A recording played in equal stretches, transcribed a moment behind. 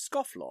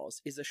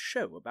Scofflaws is a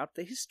show about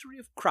the history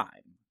of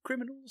crime,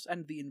 criminals,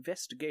 and the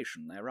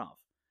investigation thereof.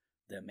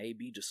 There may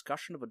be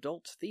discussion of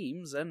adult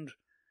themes and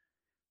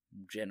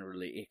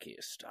generally icky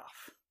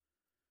stuff.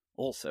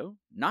 Also,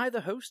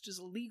 neither host is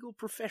a legal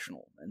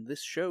professional, and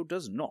this show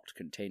does not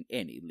contain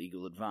any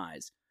legal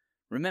advice.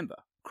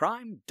 Remember,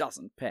 crime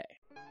doesn't pay.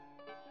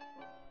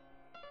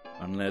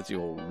 Unless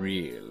you're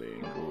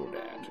really good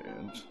at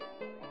it.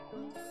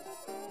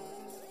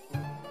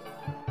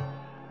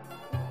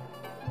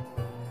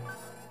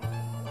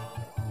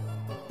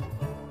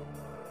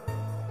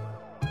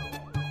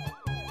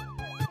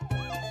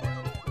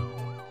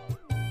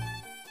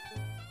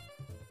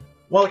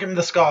 Welcome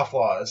to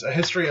Scofflaws, a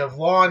history of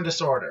law and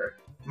disorder.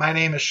 My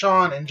name is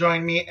Sean, and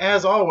joining me,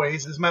 as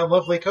always, is my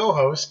lovely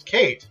co-host,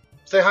 Kate.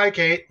 Say hi,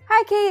 Kate.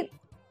 Hi, Kate.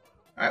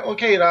 All right, well,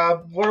 Kate,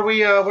 what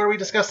are we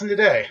discussing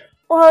today?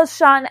 Well,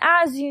 Sean,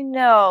 as you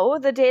know,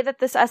 the day that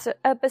this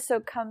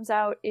episode comes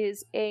out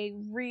is a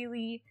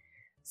really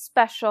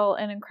special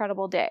and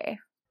incredible day.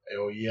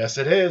 Oh, yes,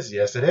 it is.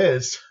 Yes, it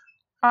is.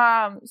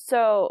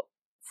 So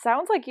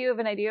sounds like you have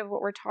an idea of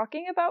what we're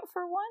talking about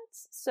for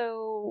once.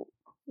 So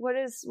what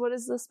is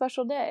the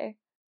special day?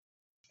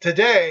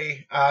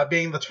 Today,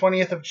 being the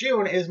 20th of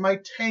June, is my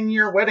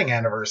 10-year wedding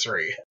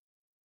anniversary.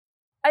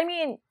 I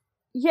mean,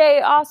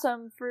 yay,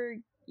 awesome for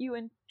you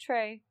and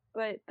Trey,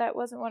 but that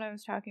wasn't what I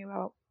was talking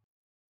about.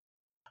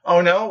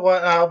 Oh no,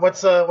 what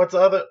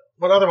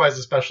otherwise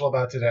is special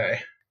about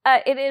today?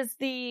 It is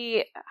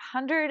the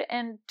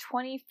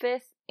 125th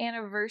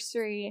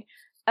anniversary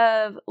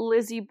of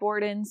Lizzie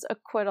Borden's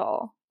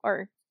acquittal,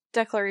 or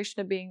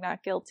declaration of being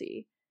not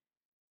guilty,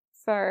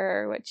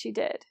 for what she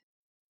did.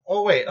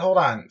 Oh wait, hold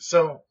on.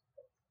 So,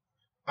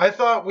 I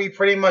thought we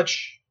pretty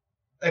much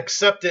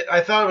accepted.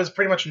 I thought it was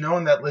pretty much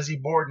known that Lizzie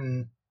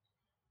Borden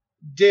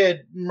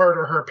did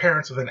murder her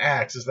parents with an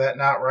axe. Is that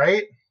not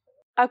right?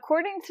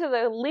 According to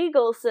the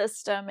legal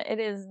system, it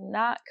is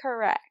not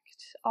correct.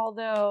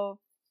 Although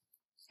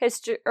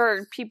history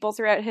or people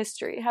throughout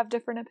history have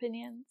different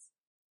opinions.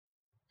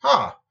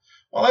 Huh.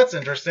 Well, that's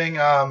interesting.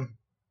 Yeah,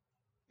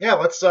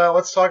 let's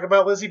talk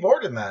about Lizzie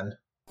Borden then.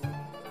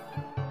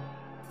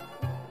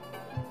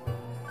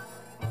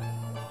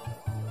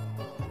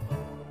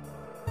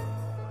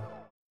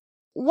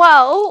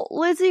 Well,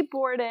 Lizzie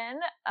Borden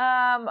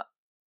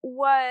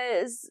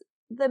was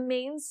the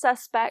main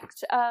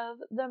suspect of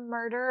the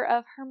murder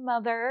of her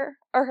mother,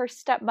 or her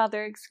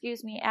stepmother,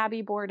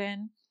 Abby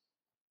Borden,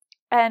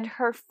 and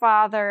her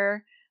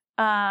father,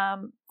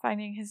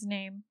 finding his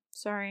name,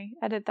 sorry,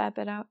 edit that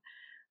bit out.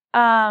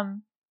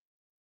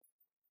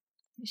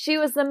 She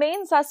was the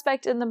main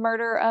suspect in the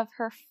murder of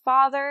her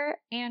father,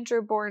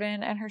 Andrew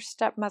Borden, and her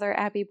stepmother,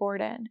 Abby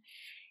Borden.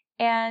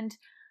 And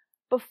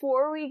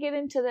before we get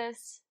into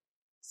this,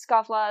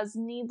 Scofflaws,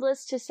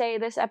 needless to say,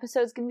 this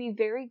episode is going to be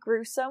very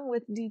gruesome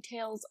with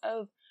details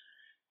of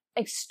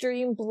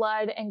extreme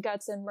blood and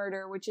guts and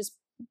murder, which is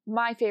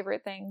my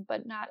favorite thing,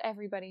 but not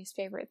everybody's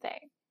favorite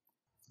thing.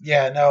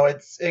 Yeah, no,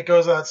 it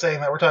goes without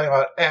saying that we're talking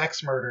about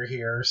axe murder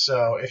here,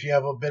 so if you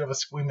have a bit of a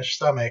squeamish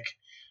stomach,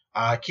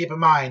 keep in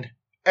mind,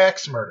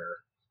 axe murder.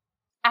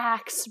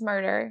 Axe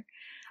murder.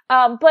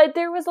 But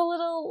there was a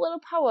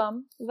little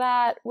poem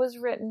that was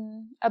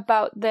written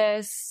about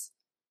this.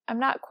 I'm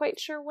not quite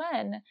sure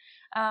when.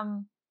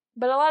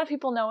 But a lot of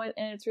people know it,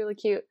 and it's really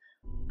cute.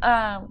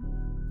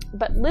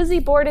 But Lizzie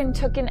Borden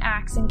took an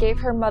axe and gave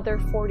her mother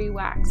 40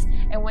 whacks.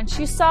 And when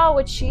she saw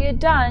what she had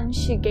done,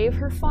 she gave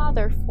her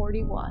father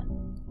 41.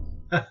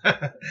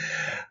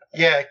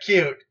 Yeah,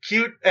 cute.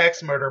 Cute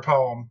axe murder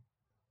poem.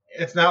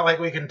 It's not like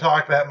we can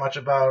talk that much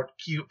about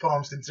cute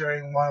poems,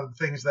 considering one of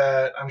the things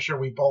that I'm sure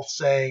we both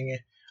sang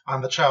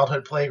on the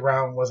childhood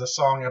playground was a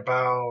song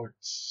about...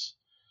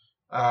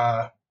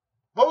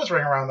 what was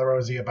Ring Around the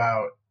Rosie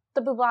about?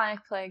 The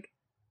bubonic plague.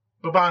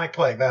 Bubonic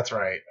plague, that's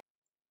right.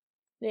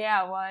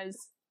 Yeah, it was.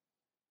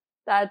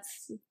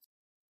 That's...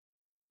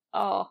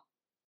 Oh.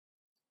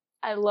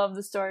 I love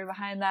the story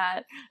behind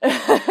that.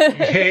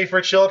 Yay for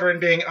children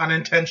being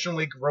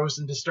unintentionally gross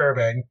and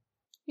disturbing.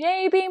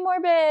 Yay, being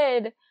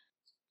morbid!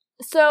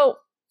 So,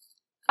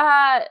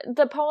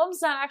 the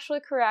poem's not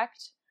actually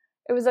correct.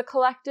 It was a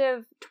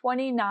collective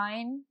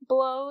 29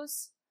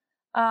 blows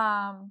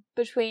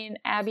between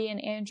Abby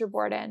and Andrew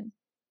Borden.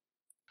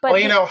 But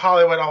well,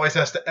 Hollywood always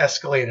has to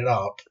escalate it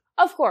up.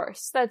 Of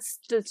course, that's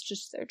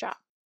just their job.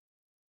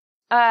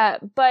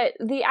 But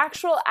the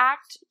actual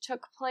act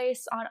took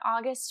place on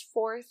August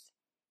 4th,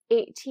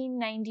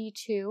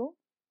 1892.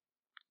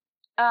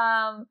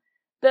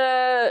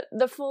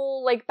 The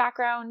full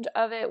background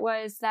of it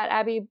was that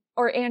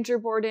Andrew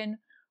Borden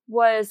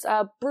was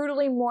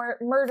brutally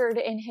murdered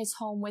in his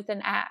home with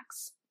an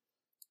axe.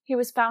 He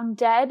was found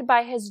dead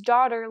by his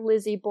daughter,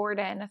 Lizzie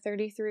Borden, a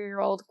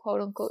 33-year-old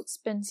quote-unquote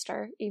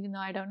spinster, even though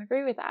I don't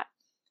agree with that.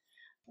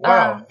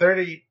 Wow,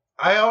 30.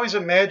 I always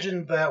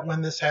imagined that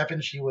when this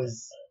happened, she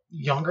was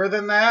younger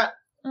than that.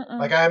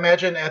 Like, I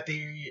imagine at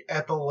the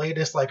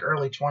latest,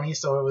 early 20s,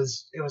 so it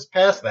was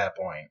past that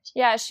point.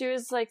 Yeah, she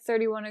was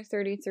 31 or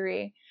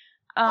 33.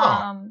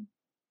 Huh.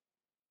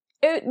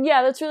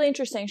 Yeah, that's really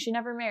interesting. She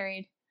never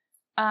married.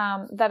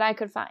 that I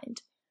could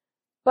find.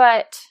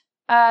 But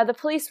the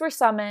police were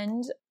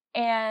summoned,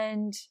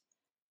 and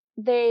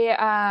they,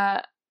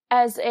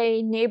 as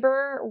a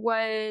neighbor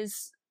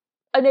was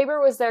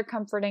there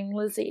comforting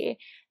Lizzie,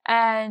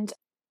 and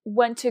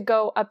went to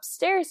go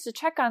upstairs to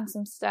check on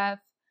some stuff.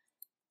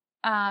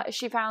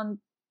 She found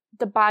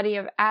the body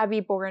of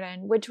Abby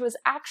Borden, which was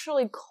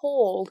actually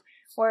cold,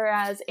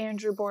 whereas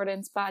Andrew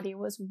Borden's body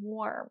was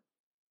warm.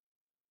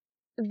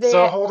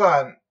 So hold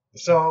on.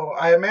 So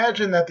I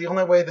imagine that the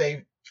only way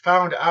they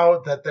found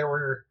out that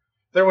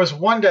there was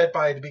one dead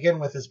body to begin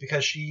with is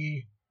because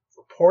she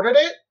reported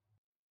it?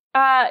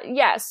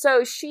 Yeah,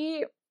 so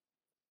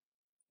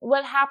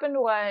what happened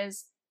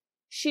was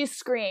she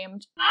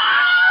screamed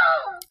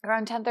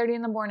around 10:30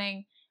 in the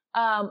morning,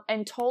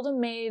 and told a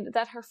maid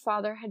that her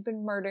father had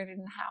been murdered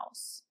in the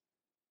house.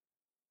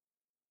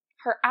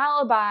 Her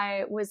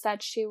alibi was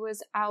that she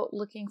was out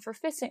looking for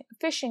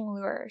fishing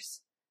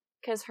lures,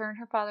 because her and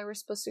her father were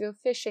supposed to go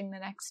fishing the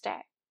next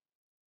day.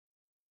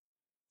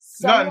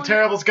 Nothing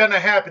terrible's gonna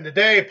happen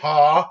today,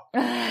 Pa.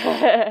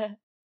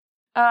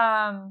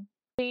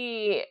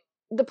 The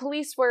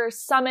police were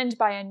summoned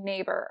by a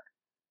neighbor.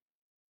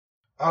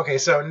 Okay,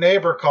 so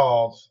neighbor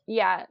called.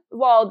 Yeah,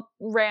 well,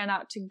 ran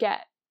out to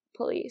get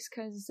police,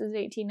 because this is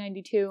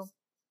 1892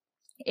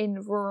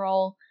 in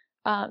rural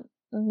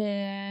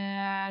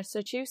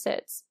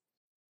Massachusetts.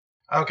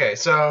 Okay,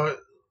 so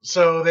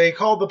they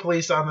called the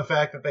police on the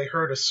fact that they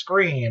heard a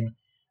scream,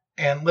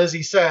 and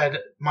Lizzie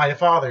said, "My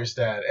father's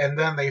dead," and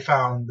then they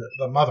found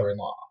the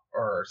mother-in-law,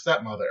 or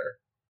stepmother.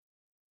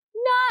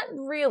 Not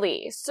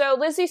really. So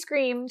Lizzie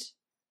screamed,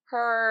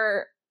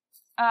 her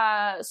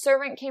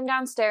servant came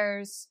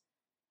downstairs,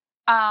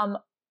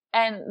 and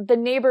the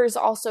neighbors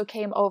also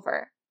came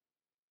over.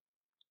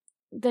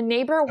 The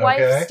neighbor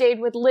wife stayed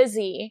with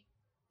Lizzie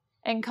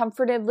and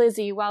comforted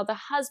Lizzie while the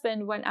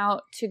husband went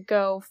out to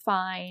go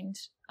find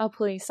a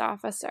police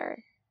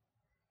officer.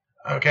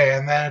 Okay,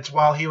 and then it's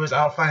while he was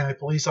out finding the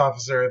police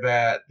officer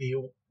that the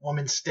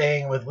woman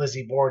staying with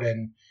Lizzie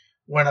Borden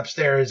went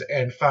upstairs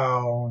and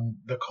found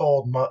the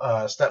cold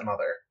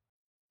stepmother.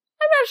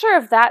 I'm not sure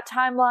of that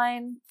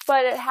timeline,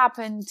 but it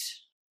happened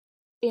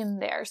in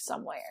there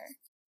somewhere.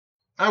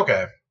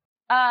 Okay.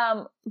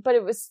 But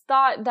it was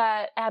thought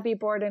that Abby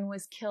Borden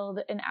was killed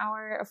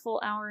a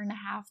full hour and a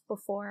half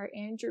before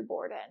Andrew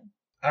Borden.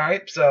 All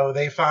right, so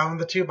they found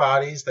the two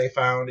bodies. They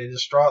found a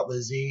distraught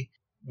Lizzie.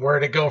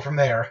 Where'd it go from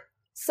there?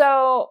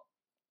 So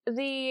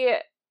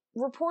the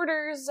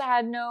reporters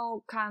had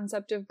no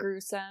concept of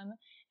gruesome,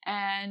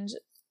 and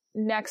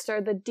next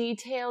are the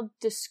detailed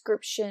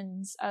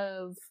descriptions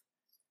of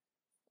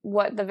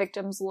what the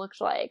victims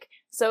looked like.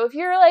 So if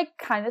you're like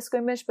kind of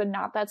squeamish but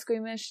not that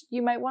squeamish,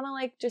 you might want to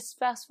like just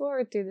fast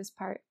forward through this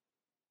part.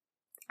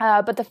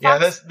 But the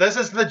facts... this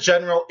is the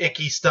general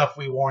icky stuff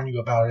we warn you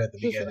about at the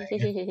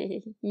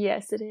beginning.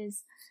 Yes, it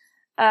is.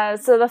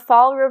 So the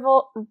Fall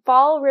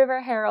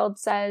River Herald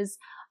says,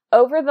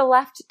 over the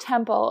left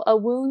temple, a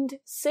wound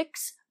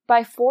 6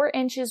 by 4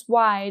 inches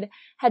wide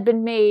had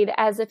been made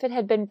as if it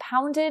had been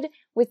pounded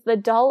with the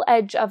dull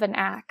edge of an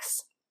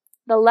axe.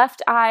 The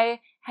left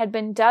eye had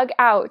been dug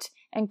out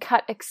and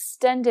cut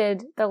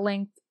extended the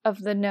length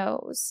of the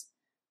nose.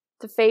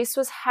 The face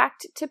was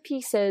hacked to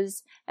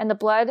pieces, and the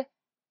blood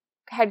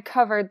had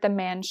covered the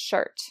man's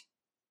shirt.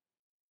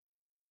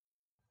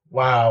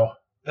 Wow.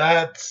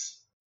 That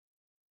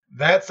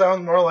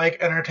sounds more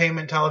like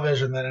entertainment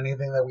television than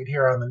anything that we'd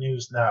hear on the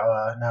news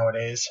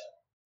nowadays.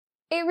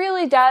 It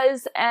really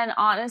does, and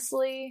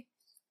honestly,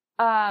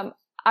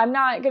 I'm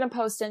not going to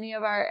post any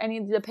of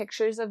the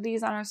pictures of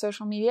these on our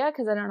social media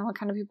because I don't know what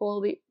kind of people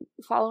will be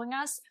following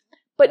us.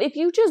 But if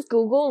you just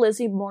Google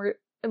Lizzie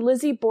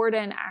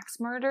Borden axe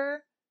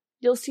murder,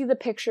 you'll see the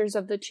pictures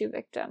of the two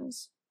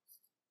victims.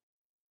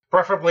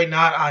 Preferably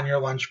not on your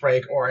lunch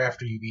break or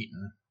after you've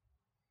eaten.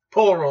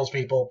 Pool rules,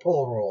 people.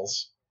 Pool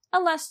rules.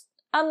 Unless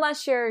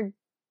you're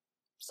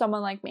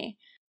someone like me.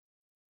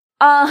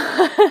 So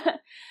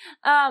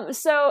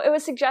it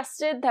was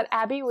suggested that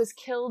Abby was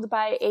killed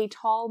by a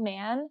tall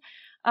man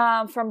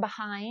from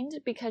behind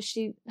because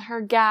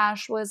her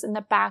gash was in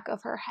the back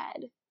of her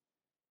head.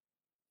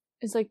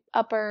 It's like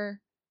upper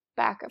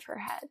back of her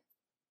head.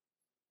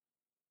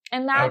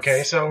 And that's...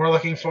 Okay, so we're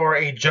looking for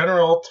a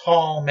general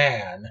tall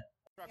man.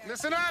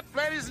 Listen up,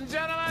 ladies and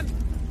gentlemen.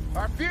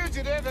 Our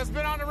fugitive has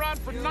been on the run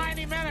for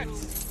 90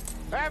 minutes.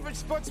 Average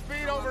foot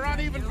speed over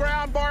uneven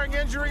ground, barring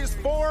injuries,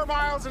 4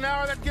 miles an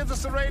hour. That gives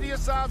us a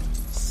radius of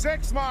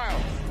 6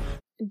 miles.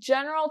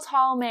 General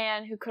tall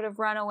man who could have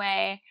run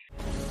away.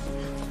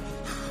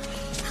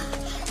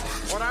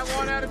 What I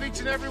want out of each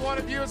and every one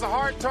of you is a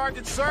hard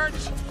target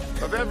search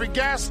of every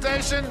gas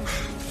station,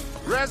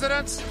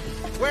 residence,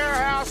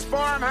 warehouse,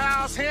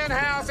 farmhouse, hen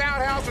house,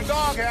 outhouse, or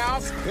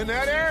doghouse in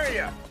that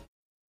area.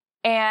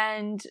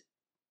 And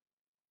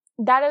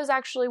that is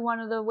actually one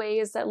of the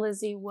ways that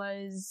Lizzie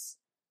was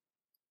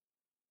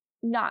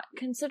not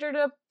considered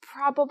a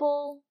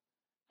probable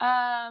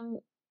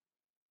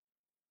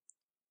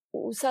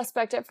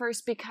suspect at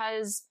first,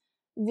 because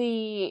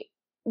the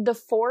the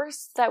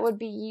force that would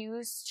be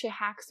used to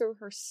hack through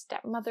her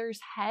stepmother's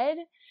head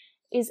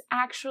is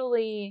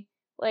actually,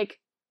 like,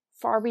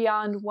 far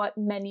beyond what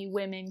many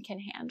women can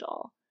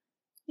handle.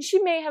 She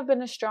may have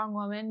been a strong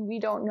woman, we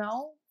don't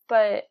know,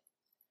 but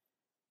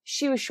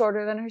she was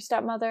shorter than her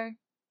stepmother,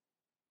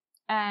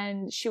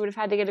 and she would have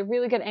had to get a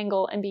really good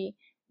angle and be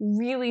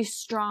really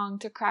strong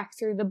to crack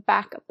through the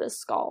back of the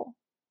skull.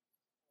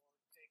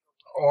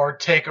 Or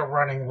take a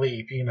running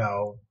leap,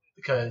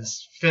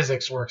 because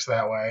physics works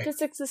that way.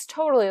 Physics is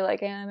totally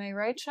like anime,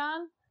 right,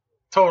 Sean?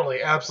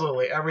 Totally,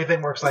 absolutely.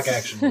 Everything works like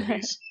action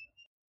movies.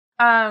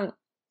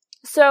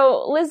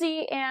 So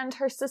Lizzie and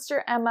her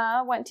sister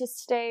Emma went to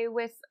stay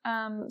with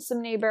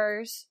some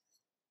neighbors,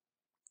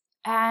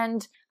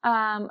 and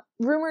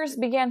rumors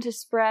began to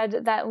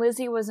spread that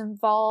Lizzie was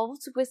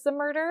involved with the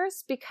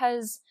murders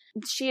because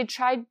she had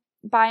tried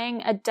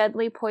buying a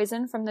deadly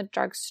poison from the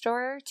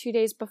drugstore 2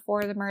 days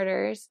before the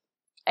murders.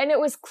 And it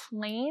was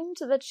claimed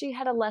that she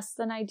had a less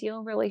than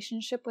ideal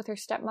relationship with her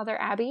stepmother,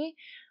 Abby,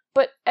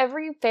 but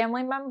every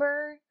family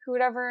member who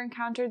had ever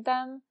encountered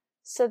them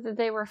said that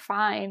they were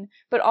fine.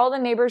 But all the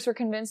neighbors were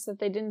convinced that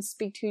they didn't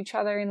speak to each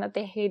other and that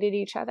they hated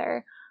each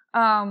other.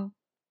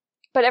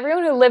 But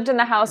everyone who lived in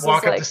the house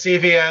walk up to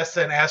CVS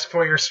and ask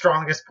for your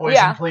strongest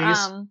poison, please.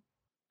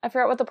 I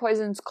forgot what the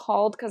poison's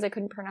called because I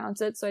couldn't pronounce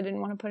it, so I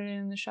didn't want to put it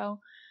in the show.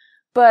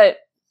 But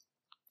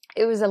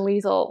it was a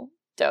lethal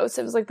dose.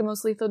 It was like the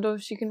most lethal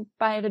dose you can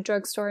buy at a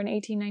drugstore in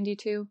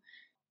 1892.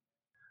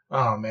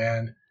 Oh,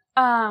 man.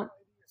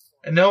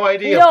 No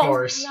idea, of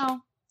course.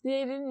 No,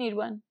 they didn't need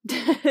one.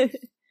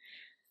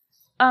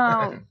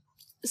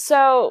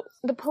 So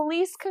the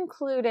police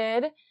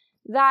concluded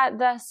that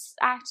this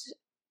act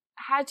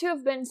had to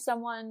have been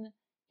someone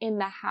in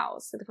the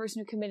house. Like the person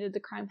who committed the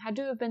crime had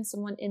to have been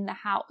someone in the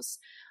house.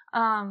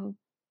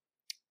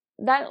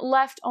 That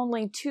left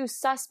only 2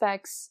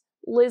 suspects,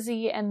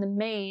 Lizzie and the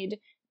maid,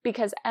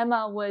 because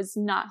Emma was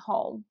not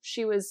home.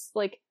 She was,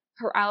 like,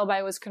 her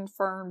alibi was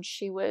confirmed.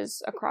 She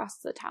was across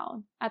the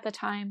town at the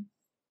time.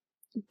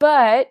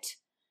 But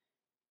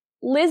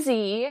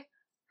Lizzie,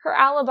 her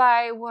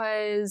alibi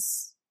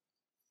was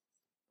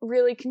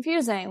really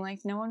confusing. Like,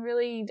 no one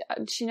really,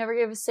 she never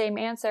gave the same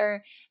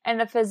answer. And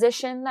the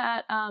physician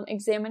that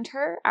examined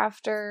her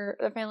after,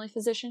 the family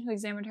physician who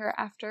examined her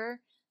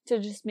after to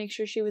just make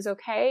sure she was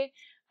okay,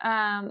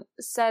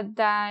 said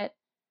that,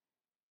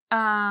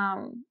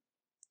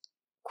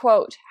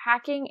 quote,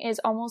 hacking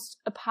is almost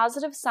a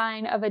positive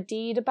sign of a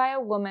deed by a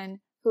woman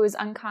who is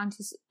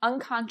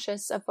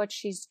unconscious of what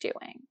she's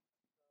doing.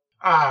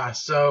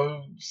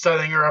 So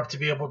setting her up to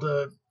be able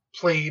to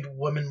plead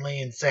womanly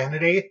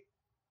insanity?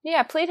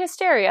 Yeah, plead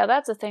hysteria.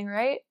 That's a thing,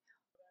 right?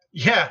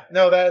 Yeah,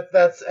 no,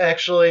 that's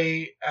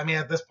actually, I mean,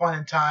 at this point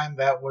in time,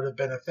 that would have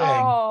been a thing.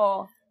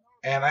 Oh.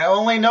 And I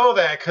only know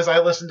that because I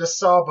listened to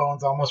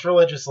Sawbones almost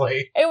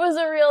religiously. It was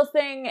a real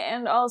thing,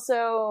 and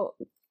also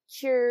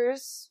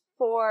cures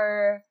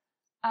for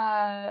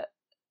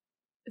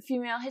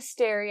female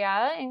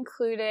hysteria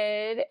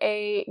included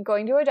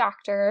going to a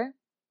doctor,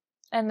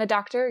 and the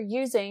doctor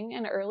using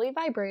an early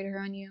vibrator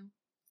on you.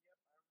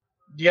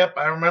 Yep,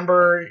 I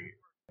remember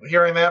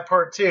hearing that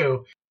part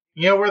too.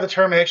 You know where the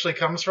term actually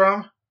comes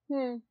from?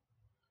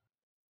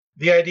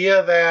 The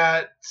idea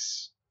that,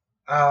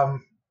 how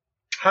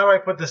do I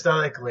put this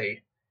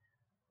delicately?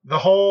 The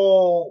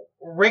whole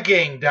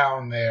rigging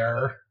down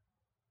there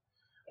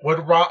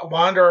would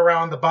wander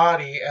around the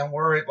body, and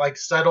where it like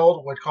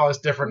settled would cause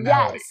different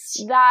maladies.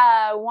 Yes,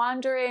 the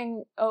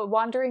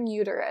wandering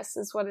uterus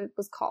is what it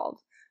was called,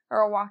 or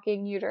a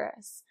walking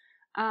uterus.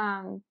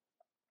 And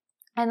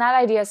that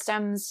idea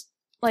stems,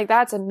 like,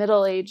 that's a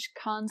middle-age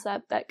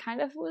concept that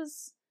kind of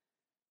was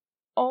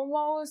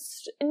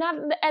almost, not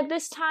at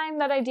this time,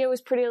 that idea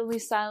was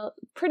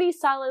pretty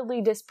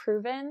solidly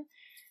disproven,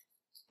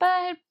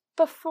 but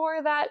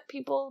before that,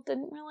 people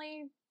didn't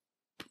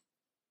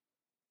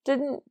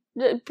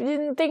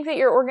think that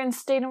your organs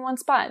stayed in one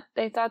spot.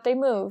 They thought they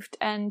moved,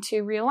 and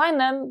to realign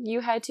them, you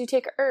had to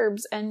take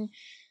herbs and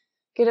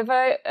get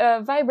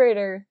a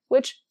vibrator,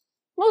 which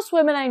most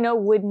women I know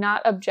would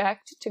not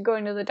object to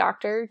going to the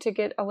doctor to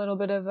get a little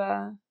bit of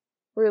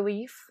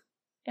relief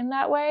in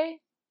that way.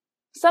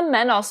 Some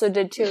men also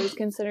did too. It was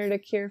considered a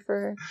cure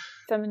for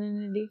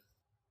femininity.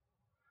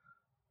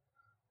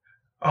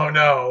 Oh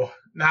no,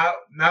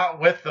 not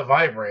with the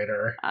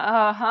vibrator.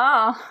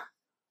 Oh,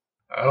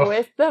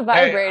 with the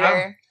vibrator.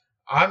 Hey,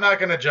 I'm not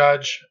gonna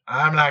judge.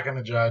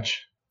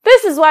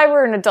 This is why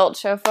we're an adult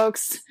show,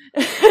 folks.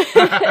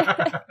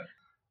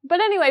 But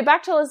anyway,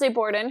 back to Lizzie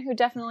Borden, who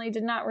definitely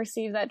did not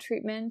receive that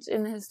treatment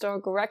in the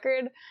historical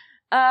record.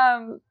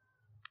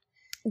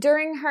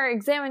 During her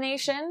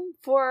examination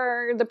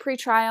for the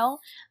pretrial,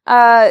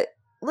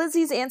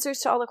 Lizzie's answers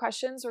to all the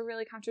questions were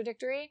really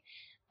contradictory.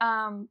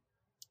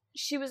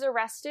 She was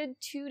arrested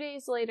 2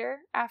 days later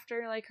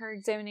after her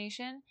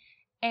examination,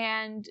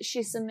 and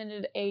she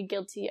submitted a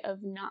plea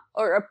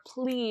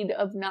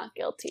of not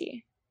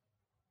guilty.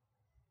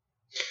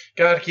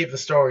 Gotta keep the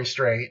story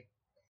straight.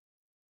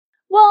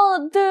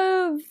 Well,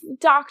 the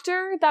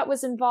doctor that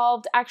was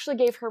involved actually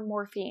gave her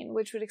morphine,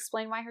 which would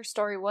explain why her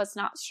story was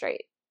not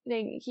straight.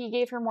 He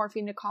gave her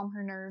morphine to calm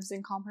her nerves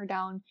and calm her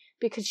down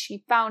because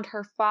she found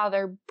her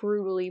father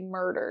brutally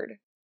murdered.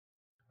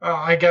 Well,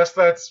 I guess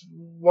that's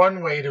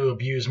one way to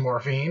abuse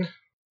morphine.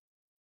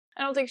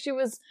 I don't think she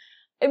was...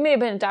 It may have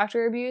been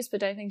doctor abuse,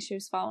 but I think she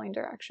was following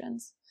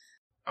directions.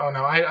 Oh,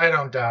 no, I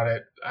don't doubt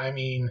it. I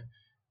mean,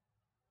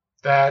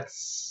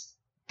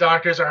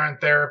 doctors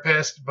aren't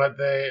therapists, but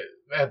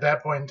at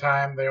that point in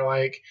time, they're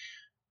like,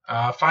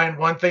 find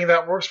one thing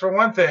that works for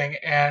one thing,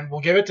 and we'll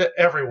give it to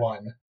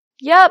everyone.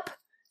 Yep.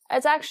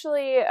 It's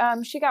actually,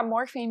 she got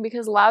morphine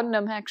because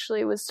laudanum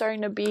actually was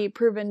starting to be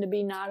proven to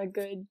be not a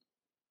good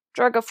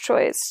drug of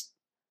choice.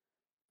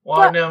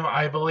 Laudanum,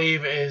 I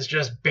believe, is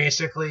just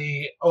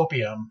basically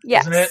opium,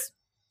 yes, isn't it?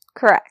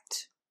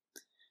 Correct.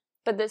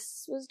 But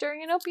this was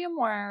during an opium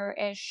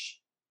war-ish,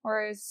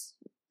 or is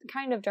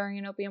kind of during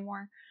an opium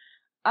war.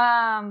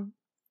 Her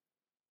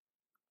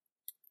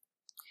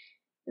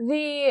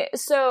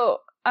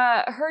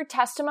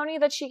testimony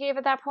that she gave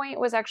at that point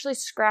was actually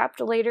scrapped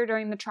later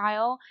during the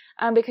trial,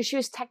 because she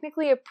was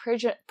technically a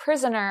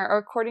prisoner, or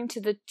according to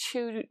the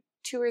two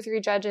or three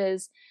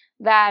judges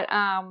that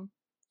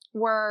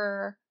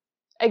were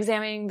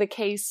examining the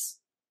case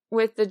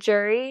with the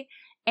jury,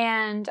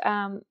 and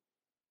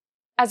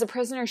as a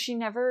prisoner, she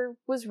never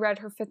was read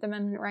her Fifth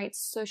Amendment rights,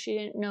 so she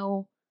didn't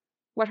know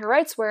what her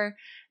rights were.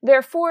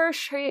 Therefore,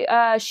 she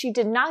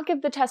did not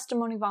give the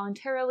testimony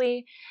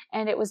voluntarily,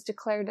 and it was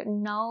declared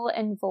null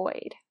and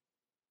void.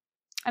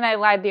 And I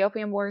lied, the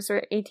Opium Wars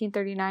were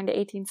 1839 to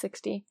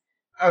 1860.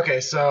 Okay,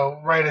 so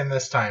right in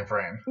this time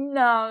frame.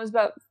 No, it was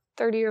about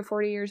 30 or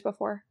 40 years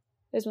before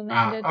is when they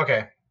ended.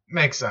 Okay.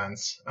 Makes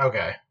sense.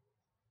 Okay.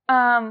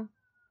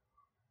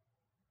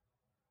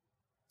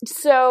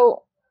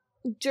 So,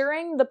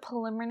 during the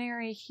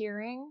preliminary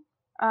hearing,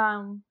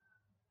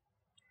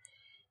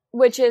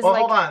 which is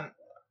hold on.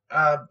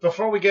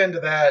 Before we get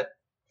into that,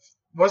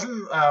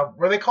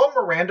 were they called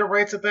Miranda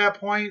rights at that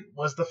point?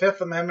 Was the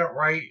Fifth Amendment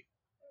right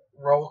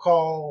roll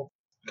call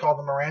called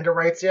the Miranda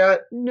rights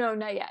yet? No,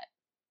 not yet.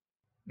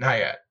 Not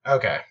yet.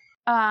 Okay.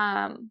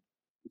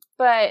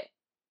 But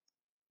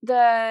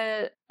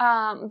the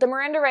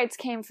Miranda rights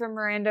came from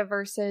Miranda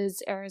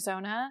versus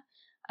Arizona,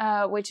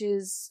 which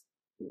is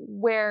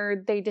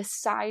where they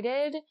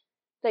decided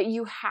that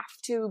you have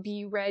to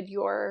be read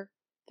your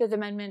Fifth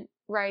Amendment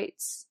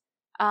rights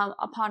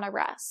upon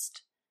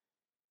arrest.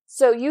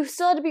 So you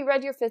still had to be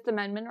read your Fifth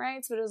Amendment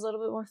rights, but it was a little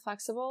bit more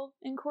flexible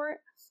in court.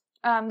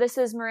 This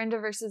is Miranda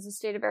versus the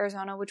state of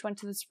Arizona, which went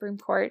to the Supreme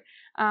Court.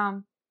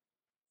 Fun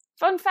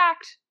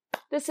fact,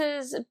 this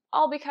is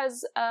all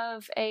because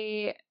of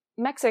a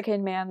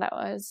Mexican man that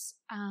was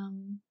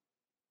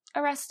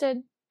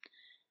arrested.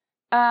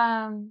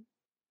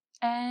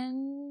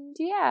 And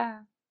yeah.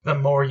 The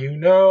more you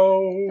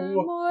know. The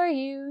more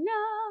you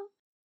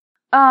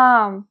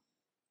know.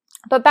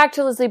 But back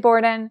to Lizzie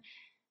Borden.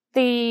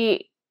 So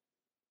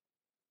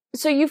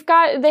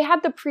they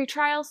had the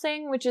pretrial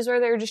thing, which is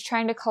where they're just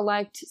trying to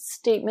collect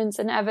statements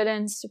and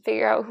evidence to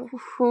figure out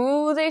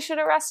who they should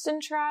arrest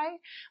and try,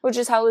 which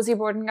is how Lizzie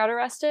Borden got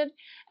arrested.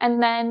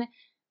 And then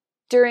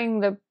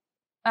during the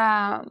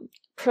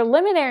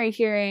preliminary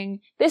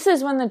hearing, this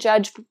is when the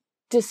judge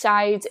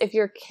decides if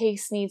your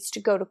case needs to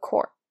go to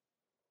court.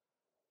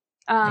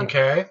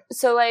 Okay.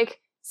 So,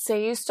 like,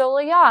 say you stole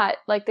a yacht,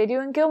 like they do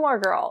in Gilmore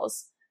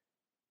Girls.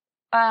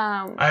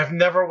 I've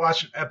never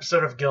watched an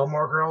episode of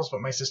Gilmore Girls,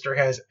 but my sister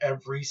has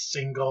every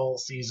single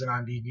season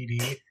on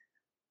DVD.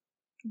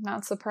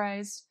 Not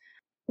surprised.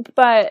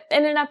 But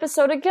in an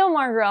episode of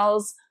Gilmore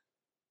Girls,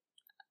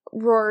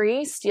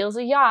 Rory steals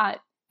a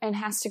yacht and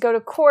has to go to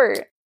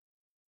court.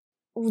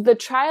 The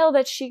trial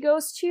that she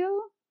goes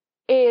to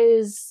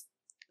is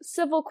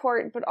civil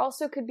court, but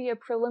also could be a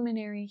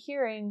preliminary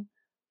hearing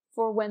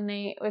for when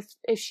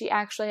if she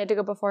actually had to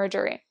go before a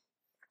jury.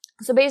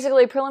 So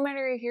basically, a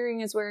preliminary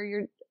hearing is where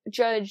your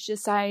judge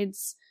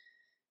decides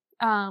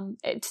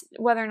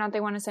whether or not they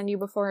want to send you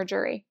before a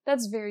jury.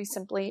 That's very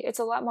simply. It's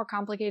a lot more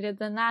complicated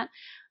than that.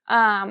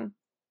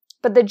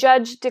 But the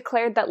judge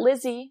declared that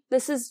Lizzie,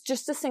 this is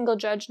just a single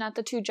judge, not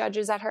the two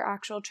judges at her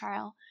actual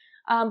trial,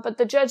 but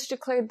the judge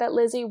declared that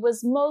Lizzie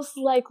was most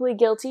likely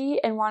guilty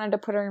and wanted to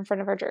put her in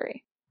front of a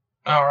jury.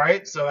 All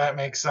right, so that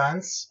makes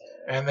sense.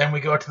 And then we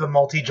go to the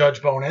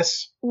multi-judge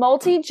bonus.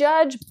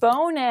 Multi-judge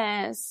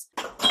bonus.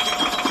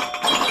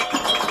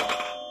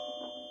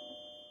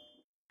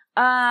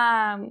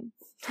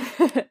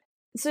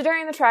 So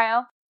during the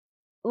trial,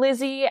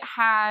 Lizzie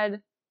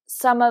had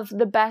some of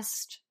the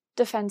best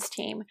defense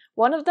team.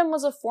 One of them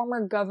was a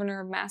former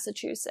governor of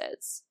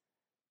Massachusetts.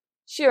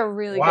 She had a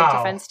really good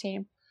defense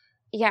team.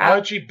 Yeah. How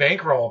did she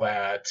bankroll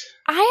that?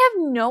 I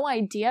have no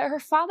idea. Her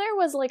father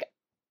was like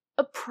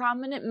a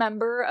prominent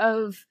member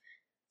of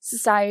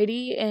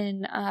society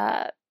in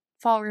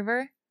Fall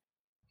River.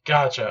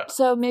 Gotcha.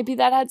 So maybe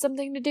that had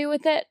something to do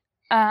with it.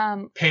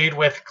 Paid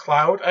with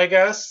clout, I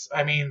guess.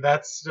 I mean,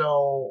 that's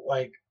still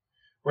like,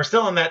 we're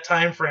still in that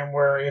time frame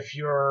where if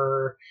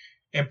you're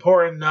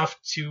important enough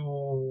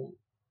to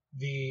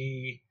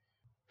the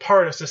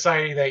part of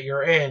society that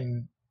you're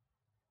in,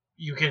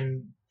 you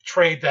can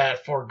trade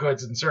that for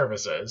goods and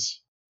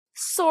services.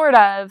 Sort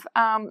of.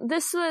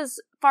 This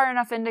was far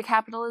enough into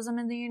capitalism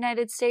in the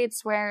United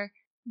States where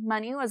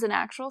money was an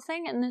actual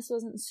thing, and this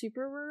wasn't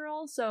super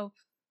rural, so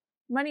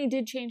money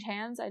did change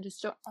hands. I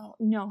just don't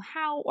know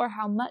how or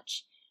how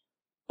much.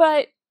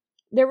 But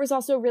there was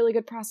also really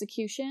good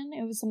prosecution.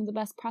 It was some of the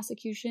best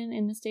prosecution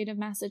in the state of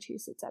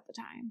Massachusetts at the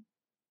time.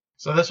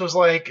 So this was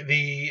like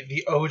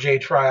the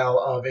OJ trial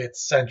of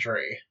its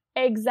century.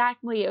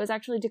 Exactly. It was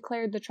actually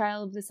declared the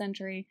trial of the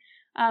century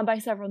by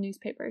several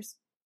newspapers.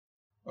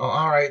 Well,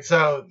 all right.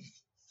 So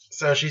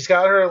she's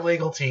got her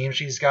legal team.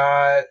 She's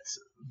got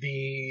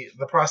the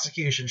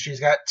prosecution. She's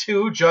got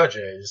 2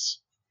 judges.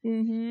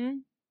 Mm-hmm.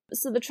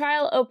 So the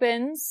trial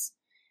opens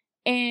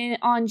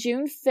on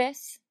June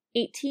 5th,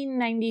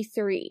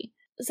 1893.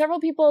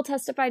 Several people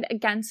testified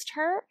against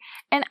her,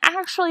 and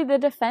actually the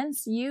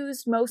defense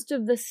used most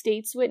of the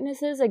state's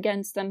witnesses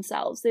against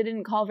themselves. They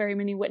didn't call very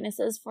many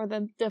witnesses for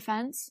the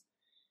defense.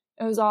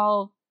 It was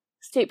all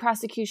state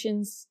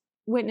prosecution's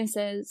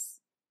witnesses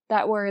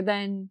that were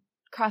then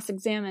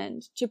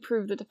cross-examined to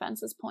prove the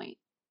defense's point.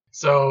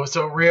 So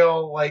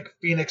real, like,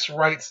 Phoenix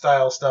Wright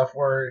style stuff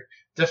where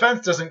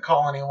defense doesn't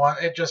call anyone,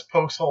 it just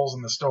pokes holes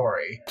in the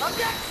story.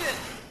 Objection!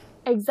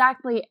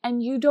 Exactly,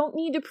 and you don't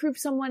need to prove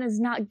someone is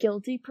not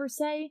guilty per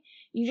se.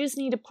 You just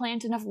need to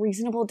plant enough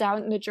reasonable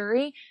doubt in the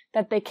jury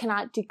that they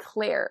cannot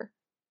declare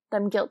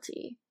them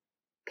guilty.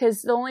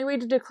 Because the only way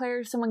to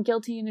declare someone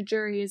guilty in a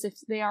jury is if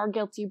they are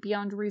guilty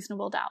beyond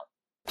reasonable doubt.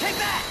 Take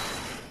that!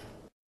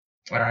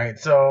 Alright,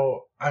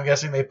 so I'm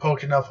guessing they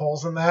poked enough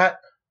holes in that?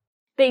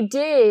 They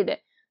did.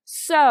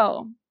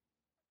 So,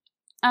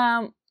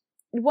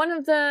 one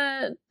of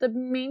the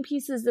main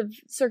pieces of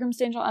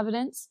circumstantial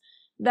evidence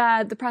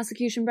that the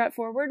prosecution brought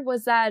forward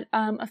was that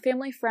a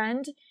family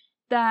friend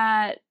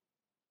that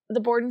the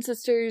Borden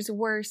sisters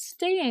were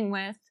staying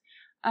with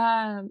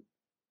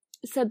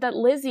said that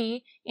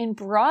Lizzie, in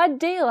broad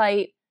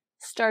daylight,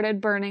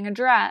 started burning a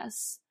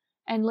dress.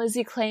 And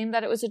Lizzie claimed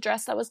that it was a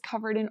dress that was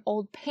covered in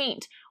old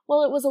paint.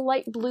 Well, it was a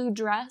light blue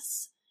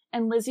dress,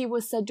 and Lizzie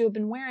was said to have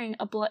been wearing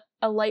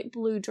a light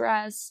blue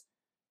dress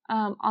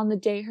on the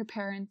day her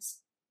parents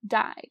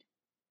died.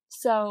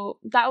 So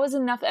that was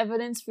enough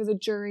evidence for the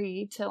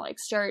jury to like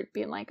start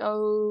being like,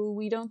 oh,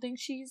 we don't think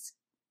she is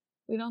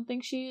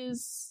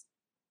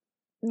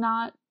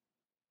not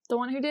the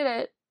one who did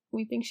it.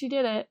 We think she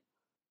did it.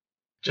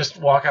 Just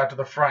walk out to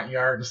the front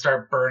yard and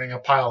start burning a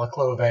pile of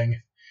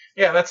clothing.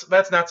 Yeah,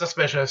 that's not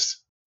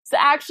suspicious. It's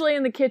actually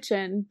in the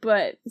kitchen,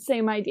 but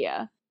same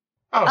idea.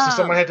 Oh, so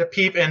someone had to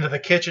peep into the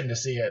kitchen to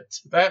see it.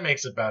 That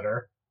makes it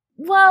better.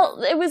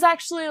 Well, it was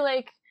actually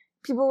like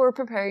people were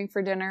preparing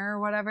for dinner or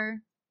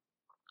whatever.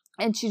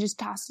 And she just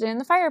tossed it in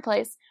the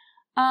fireplace.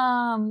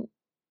 So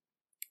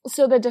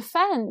the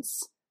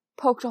defense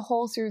poked a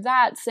hole through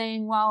that,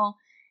 saying, well,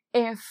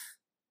 if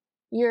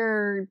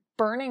you're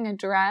burning a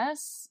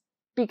dress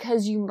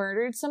because you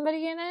murdered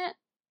somebody in it,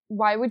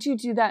 why would you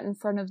do that in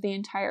front of the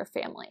entire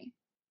family?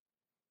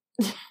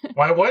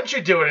 Why wouldn't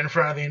you do it in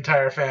front of the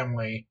entire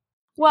family?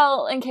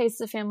 Well, in case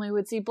the family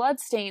would see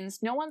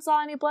bloodstains. No one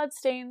saw any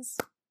bloodstains.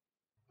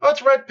 Oh,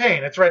 it's red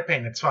paint. It's red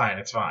paint. It's fine.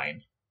 It's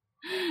fine.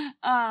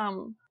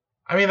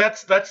 I mean,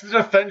 that's the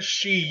defense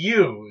she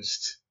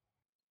used.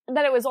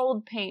 That it was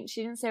old paint.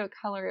 She didn't say what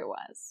color it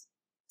was.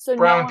 So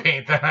brown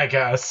paint, then, I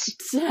guess.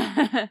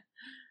 The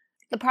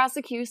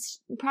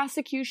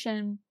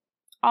prosecution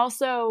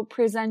also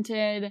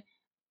presented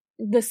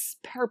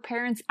her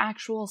parents'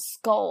 actual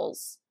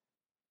skulls.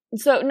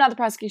 So, not the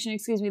prosecution,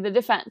 excuse me, the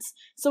defense.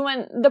 So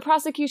when the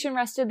prosecution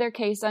rested their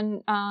case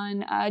on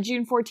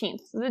June 14th,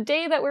 the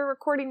day that we're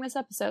recording this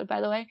episode, by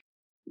the way,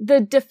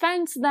 the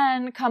defense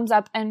then comes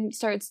up and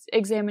starts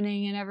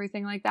examining and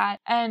everything like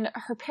that. And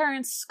her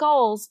parents'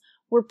 skulls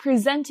were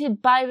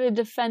presented by the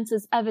defense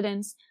as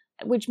evidence,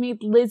 which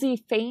made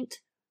Lizzie faint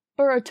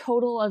for a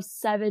total of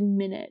 7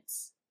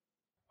 minutes.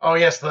 Oh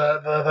yes,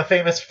 the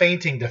famous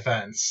fainting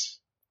defense.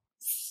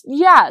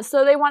 Yeah,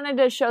 so they wanted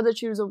to show that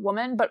she was a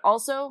woman, but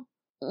also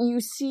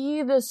you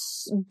see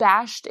this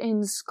bashed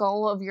in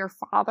skull of your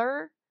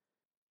father.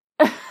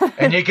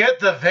 And you get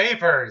the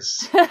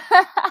vapors.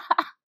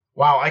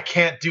 Wow, I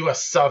can't do a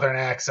southern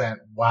accent.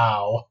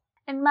 Wow.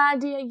 And my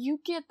dear, you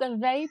get the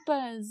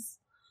vapors.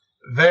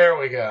 There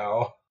we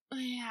go.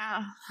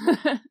 Yeah.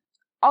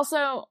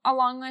 Also,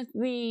 along with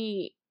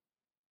the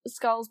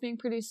skulls being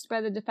produced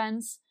by the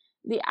defense,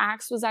 the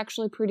axe was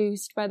actually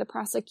produced by the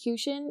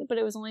prosecution, but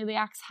it was only the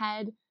axe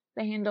head.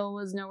 The handle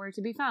was nowhere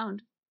to be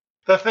found.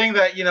 The thing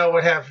that,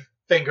 would have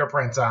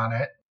fingerprints on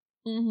it.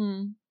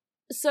 Mm-hmm.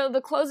 So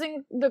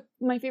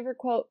my favorite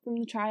quote from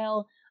the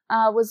trial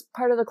was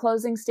part of the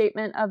closing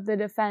statement of the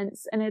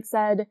defense, and it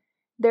said,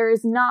 "There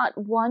is not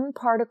one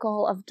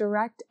particle of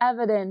direct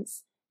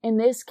evidence in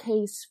this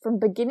case from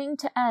beginning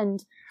to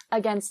end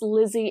against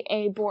Lizzie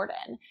A.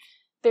 Borden.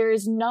 There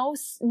is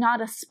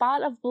not a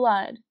spot of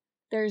blood.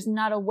 There is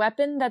not a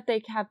weapon that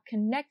they have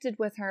connected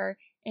with her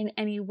in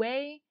any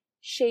way,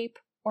 shape,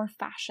 or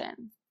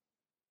fashion."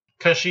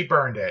 'Cause she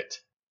burned it.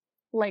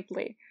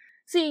 Likely.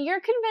 See, you're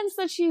convinced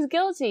that she's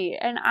guilty,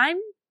 and I'm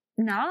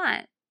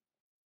not.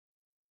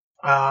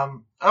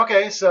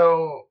 Okay,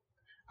 so,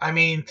 I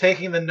mean,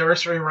 taking the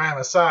nursery rhyme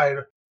aside,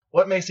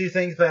 what makes you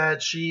think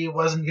that she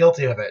wasn't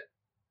guilty of it?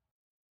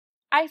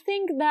 I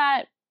think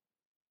that,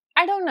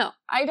 I don't know.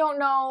 I don't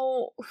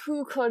know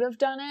who could have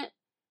done it,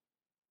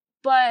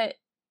 but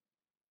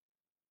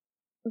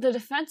the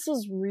defense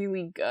was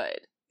really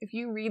good. If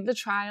you read the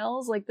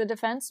trials, like, the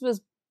defense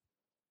was,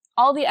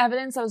 all the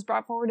evidence that was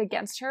brought forward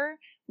against her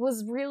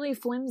was really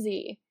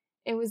flimsy.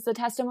 It was the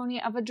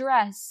testimony of a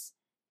dress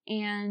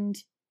and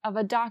of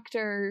a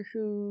doctor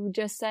who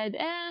just said,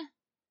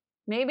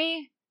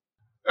 maybe.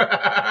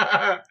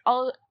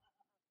 All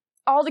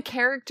the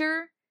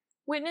character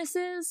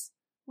witnesses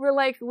were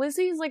like,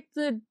 Lizzie's like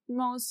the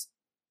most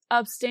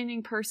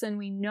upstanding person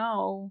we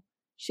know.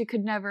 She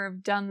could never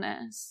have done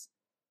this.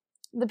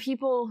 The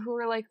people who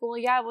were like,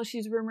 well,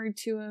 she's rumored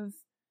to have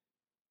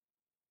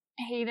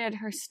hated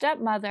her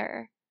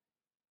stepmother.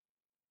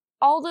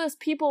 All those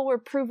people were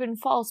proven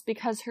false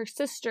because her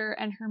sister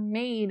and her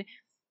maid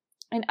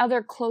and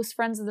other close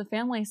friends of the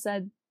family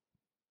said,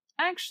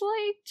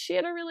 actually, she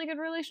had a really good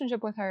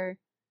relationship with her.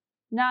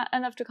 Not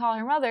enough to call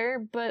her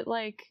mother, but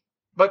like...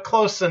 But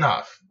close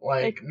enough.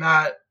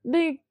 Not...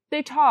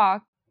 They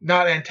talk.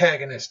 Not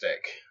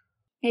antagonistic.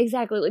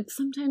 Exactly. Like,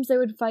 sometimes they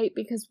would fight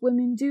because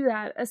women do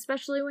that,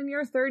 especially when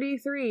you're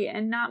 33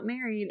 and not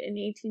married in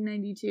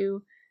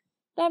 1892.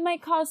 That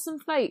might cause some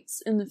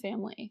fights in the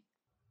family.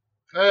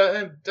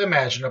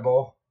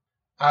 Imaginable.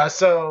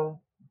 So,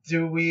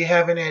 do we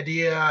have an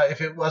idea, if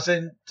it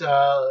wasn't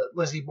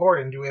Lizzie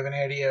Borden, do we have an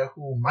idea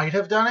who might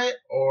have done it?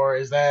 Or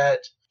is that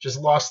just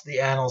lost to the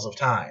annals of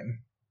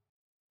time?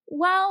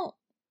 Well,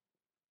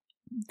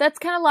 that's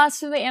kind of lost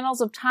to the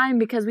annals of time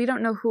because we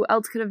don't know who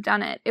else could have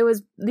done it.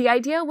 The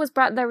idea was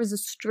brought, there was a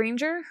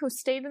stranger who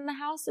stayed in the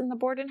house, in the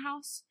Borden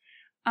house.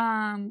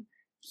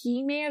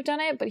 He may have done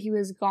it, but he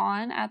was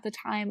gone at the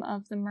time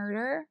of the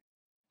murder.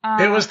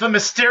 It was the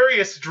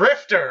mysterious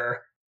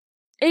drifter!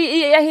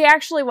 He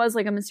actually was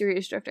like a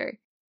mysterious drifter.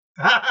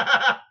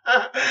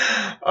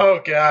 Oh,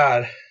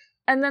 God.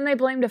 And then they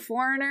blamed a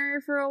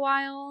foreigner for a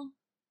while.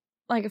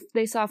 Like, if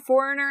they saw a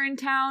foreigner in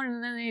town,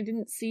 and then they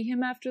didn't see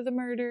him after the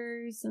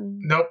murders. And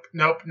Nope,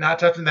 not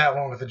touching that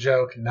one with a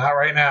joke. Not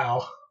right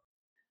now.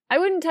 I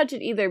wouldn't touch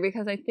it either,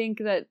 because I think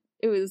that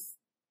it was...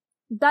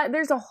 that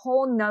there's a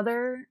whole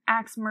nother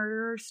axe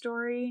murderer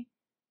story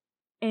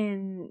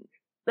in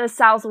the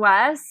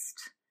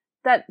Southwest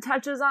that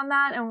touches on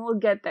that, and we'll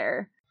get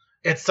there.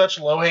 It's such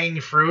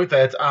low-hanging fruit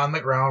that it's on the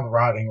ground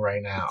rotting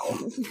right now.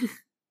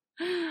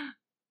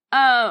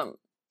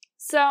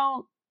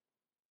 So,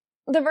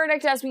 the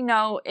verdict, as we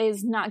know,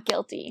 is not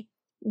guilty.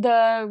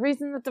 The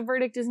reason that the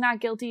verdict is not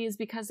guilty is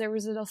because there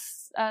was a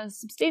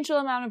substantial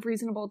amount of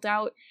reasonable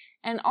doubt,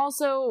 and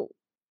also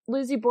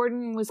Lizzie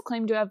Borden was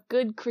claimed to have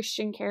good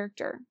Christian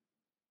character.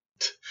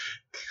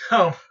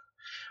 Oh,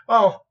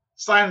 well,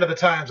 sign of the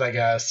times, I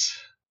guess.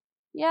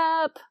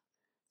 Yep.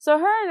 So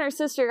her and her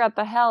sister got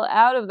the hell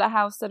out of the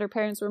house that her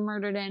parents were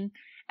murdered in,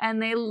 and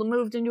they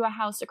moved into a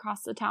house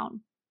across the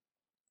town.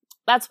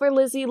 That's where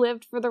Lizzie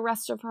lived for the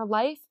rest of her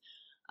life.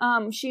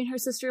 She and her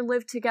sister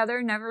lived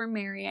together, never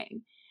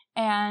marrying.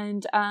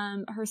 And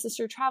her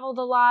sister traveled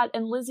a lot,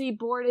 and Lizzie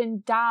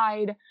Borden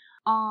died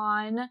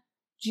on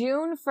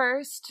June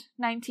 1st,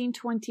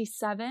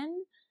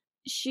 1927.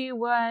 She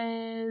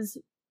was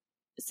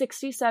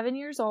 67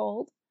 years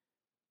old.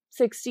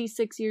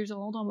 66 years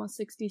old, almost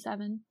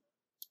 67.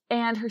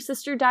 And her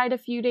sister died a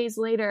few days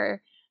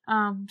later,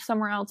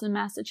 somewhere else in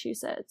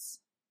Massachusetts.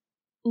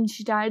 And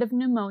she died of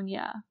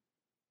pneumonia.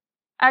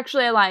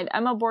 Actually, I lied.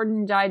 Emma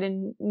Borden died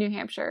in New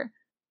Hampshire.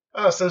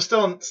 Oh, so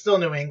still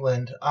New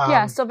England.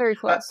 Yeah, still very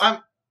close.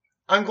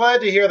 I'm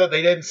glad to hear that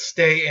they didn't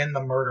stay in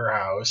the murder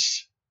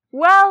house.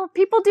 Well,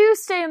 people do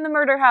stay in the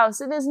murder house.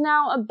 It is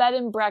now a bed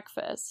and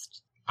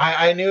breakfast.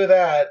 I knew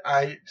that.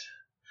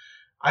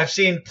 I've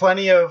seen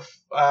plenty of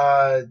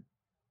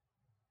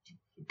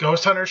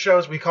ghost hunter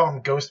shows. We call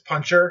them Ghost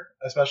Puncher,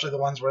 especially the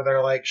ones where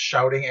they're like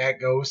shouting at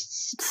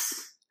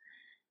ghosts.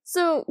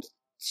 So,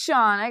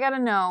 Sean, I gotta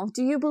know,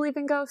 do you believe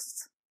in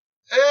ghosts?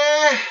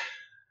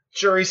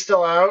 Jury's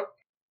still out.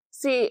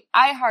 See,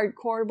 I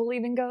hardcore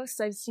believe in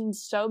ghosts. I've seen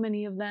so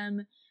many of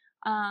them.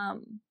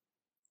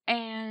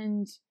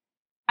 And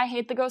I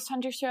hate the ghost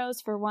hunter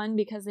shows, for one,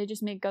 because they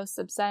just make ghosts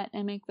upset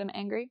and make them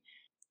angry.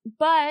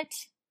 But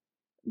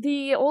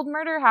the old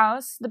murder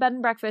house, the bed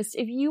and breakfast,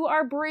 if you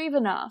are brave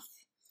enough,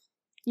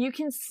 you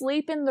can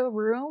sleep in the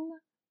room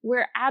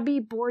where Abby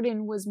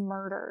Borden was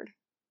murdered.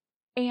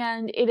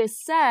 And it is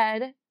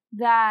said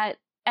that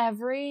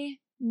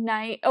every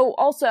night... Oh,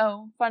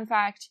 also, fun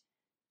fact,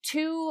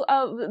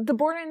 the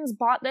Bordens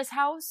bought this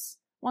house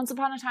once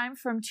upon a time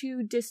from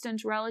two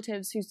distant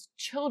relatives whose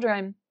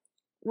children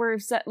were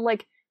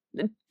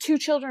the two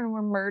children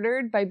were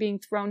murdered by being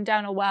thrown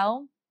down a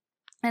well,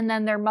 and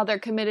then their mother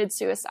committed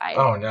suicide.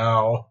 Oh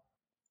no.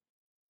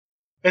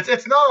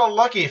 It's not a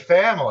lucky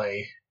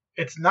family.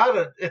 It's not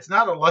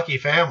a lucky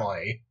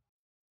family.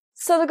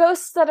 So the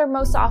ghosts that are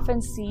most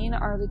often seen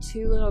are the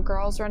two little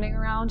girls running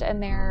around,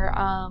 and they're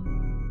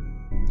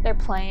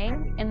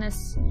playing in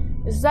this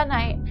is at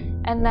night.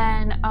 And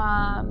then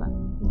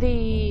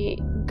the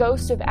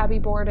ghost of Abby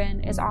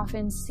Borden is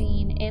often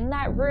seen in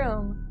that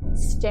room,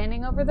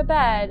 standing over the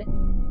bed.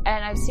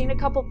 And I've seen a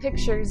couple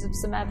pictures of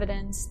some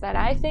evidence that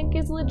I think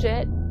is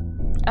legit.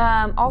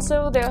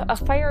 Also, a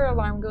fire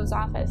alarm goes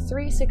off at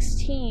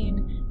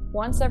 3:16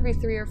 once every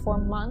 3 or 4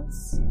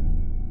 months.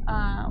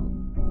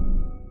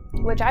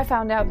 Which I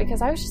found out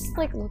because I was just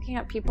like looking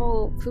at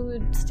people who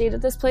had stayed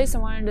at this place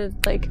and wanted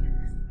to like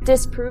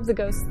disprove the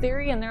ghost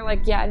theory, and they're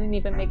like, yeah, I didn't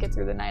even make it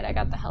through the night. I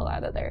got the hell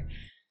out of there.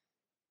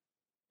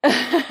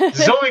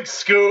 Zoink,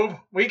 Scoob!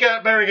 We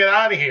better get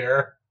out of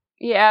here.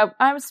 Yeah,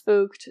 I'm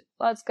spooked.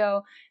 Let's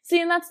go. See,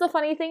 and that's the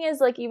funny thing is,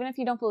 like, even if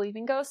you don't believe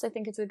in ghosts, I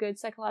think it's a good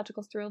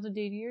psychological thrill to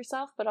do to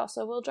yourself, but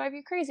also will drive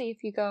you crazy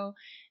if you go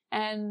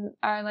and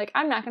are like,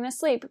 I'm not going to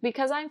sleep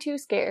because I'm too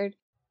scared.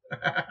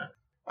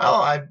 Well,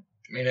 I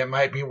mean, it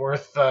might be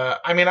worth,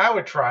 I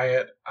would try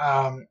it.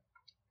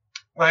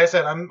 Like I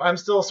said, I'm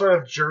still sort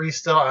of jury's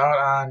still out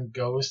on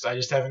ghosts. I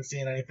just haven't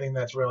seen anything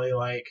that's really,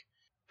 like,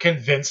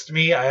 convinced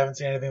me. I haven't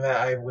seen anything that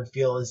I would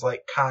feel is,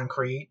 like,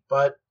 concrete,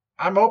 but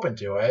I'm open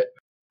to it.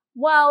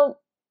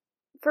 Well,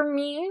 for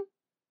me,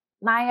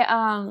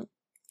 my,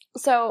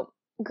 so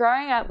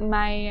growing up,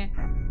 my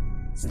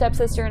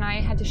stepsister and I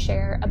had to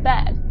share a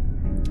bed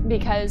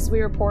because we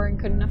were poor and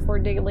couldn't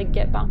afford to, like,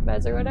 get bunk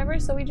beds or whatever,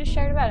 so we just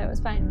shared a bed. It was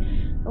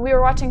fine. We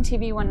were watching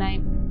TV one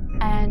night,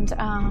 and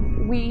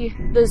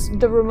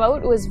the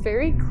remote was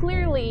very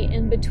clearly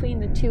in between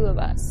the two of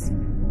us,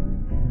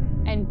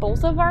 and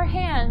both of our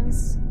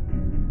hands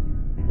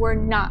were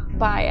not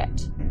by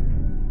it.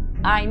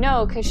 I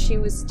know because she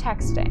was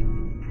texting.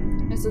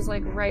 This is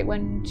like right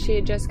when she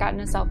had just gotten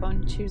a cell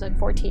phone. She was like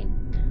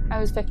 14. I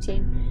was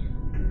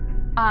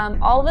 15.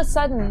 All of a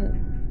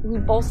sudden, we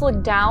both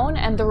look down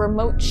and the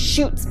remote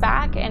shoots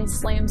back and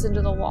slams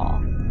into the wall.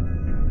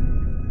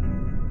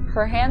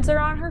 Her hands are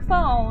on her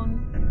phone.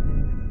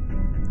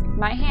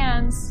 My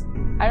hands,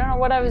 I don't know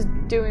what I was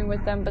doing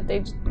with them, but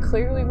they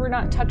clearly were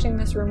not touching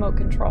this remote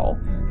control.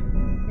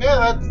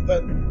 Yeah,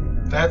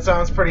 that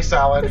sounds pretty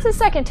solid. It's the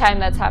second time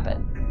that's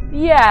happened.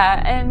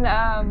 Yeah, and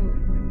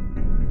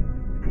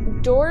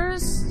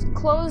doors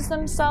close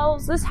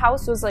themselves. This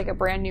house was like a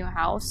brand new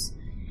house,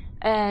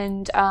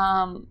 and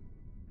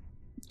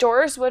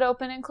doors would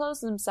open and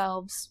close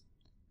themselves.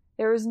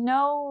 There was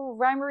no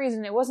rhyme or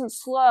reason. It wasn't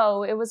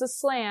slow. It was a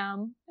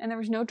slam, and there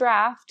was no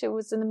draft. It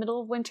was in the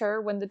middle of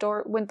winter when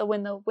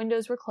the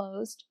windows were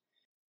closed.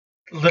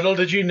 Little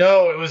did you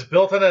know, it was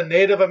built on a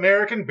Native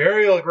American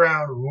burial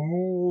ground.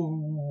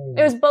 Ooh.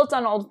 It was built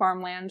on old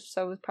farmland,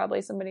 so it was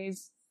probably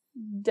somebody's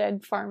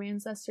dead farm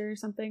ancestor or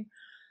something.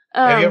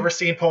 Have you ever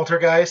seen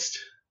Poltergeist?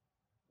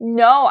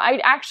 No, I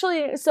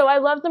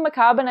love the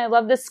macabre and I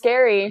love the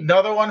scary.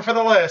 Another one for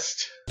the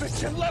list.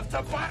 But you left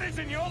the bodies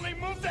and you only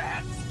moved the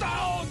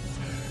headstones!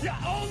 You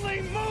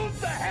only moved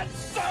the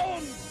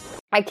headstones!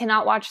 I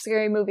cannot watch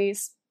scary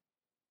movies.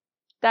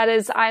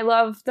 I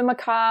love the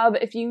macabre.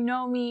 If you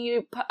know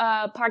me,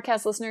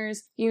 podcast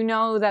listeners, you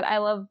know that I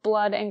love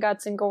blood and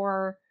guts and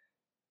gore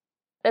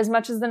as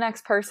much as the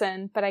next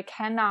person, but I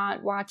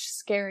cannot watch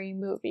scary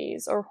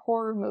movies or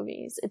horror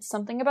movies. It's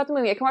something about the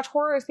movie. I can watch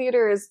horror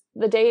theaters.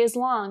 The day is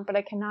long, but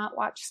I cannot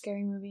watch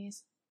scary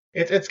movies.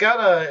 It's got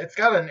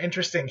an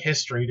interesting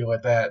history to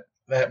it,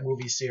 that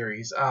movie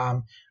series.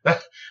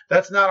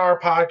 That's not our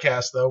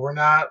podcast though. We're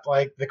not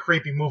like the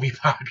creepy movie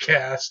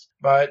podcast,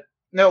 but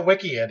no,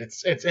 Wikied.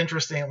 It's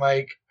interesting,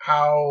 like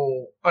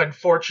how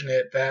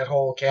unfortunate that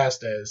whole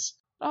cast is.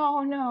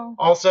 Oh no.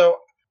 Also,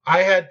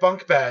 I had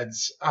bunk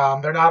beds.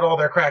 They're not all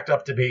they're cracked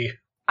up to be.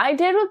 I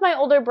did with my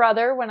older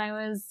brother when I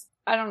was,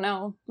 I don't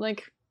know,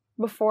 like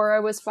before I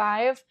was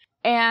 5.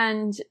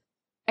 And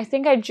I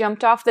think I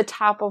jumped off the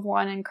top of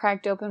one and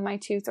cracked open my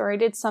tooth, or I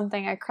did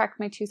something. I cracked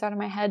my tooth out of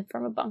my head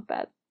from a bunk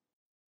bed.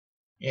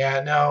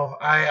 Yeah, no,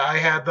 I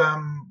had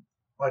them,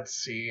 let's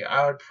see,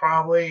 it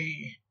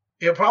probably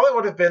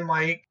would have been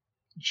like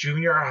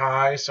junior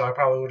high, so I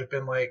probably would have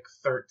been like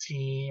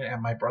 13,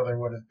 and my brother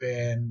would have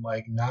been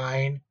like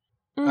 9.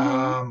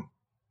 Mm-hmm.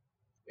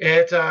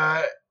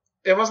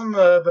 It wasn't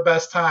the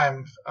best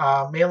time,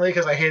 mainly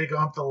because I hated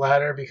going up the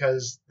ladder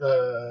because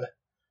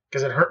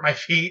it hurt my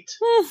feet.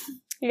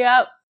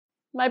 Yep.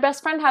 My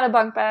best friend had a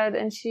bunk bed,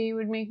 and she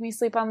would make me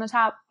sleep on the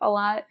top a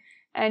lot,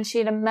 and she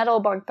had a metal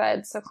bunk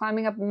bed, so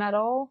climbing up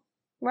metal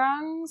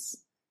rungs,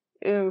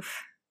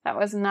 oof, that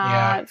was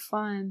not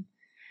fun.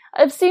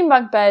 I've seen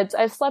bunk beds.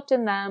 I've slept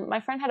in them. My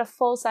friend had a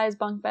full-size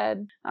bunk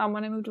bed.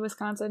 When I moved to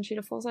Wisconsin, she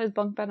had a full-size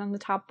bunk bed on the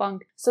top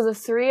bunk. So the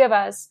three of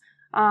us,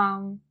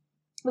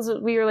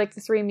 we were like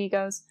the three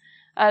amigos.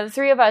 The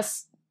three of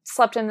us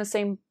slept in the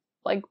same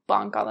like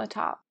bunk on the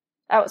top.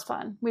 That was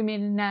fun. We made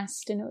a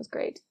nest, and it was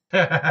great.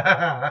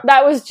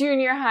 That was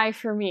junior high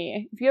for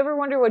me. If you ever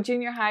wonder what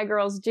junior high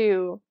girls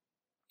do,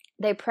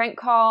 they prank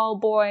call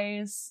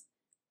boys,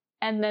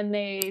 and then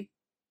they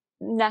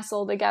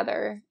nestle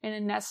together in a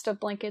nest of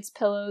blankets,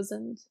 pillows,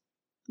 and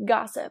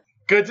gossip.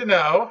 Good to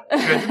know.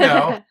 Good to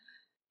know.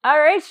 All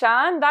right,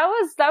 Sean, that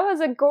was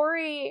a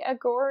gory,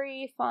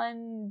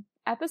 fun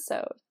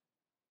episode.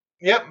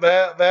 Yep,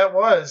 that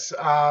was.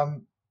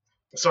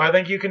 So I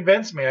think you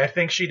convinced me. I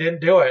think she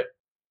didn't do it.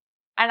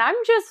 And I'm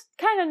just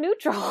kind of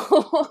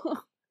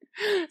neutral.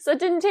 So it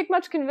didn't take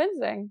much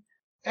convincing.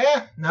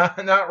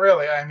 Not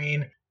really. I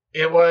mean,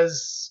 it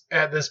was,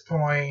 at this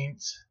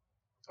point,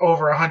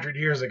 over 100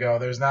 years ago.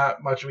 There's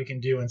not much we can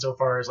do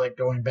insofar as, like,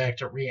 going back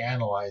to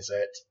reanalyze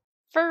it.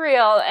 For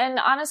real. And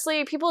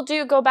honestly, people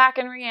do go back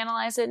and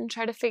reanalyze it and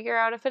try to figure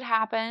out if it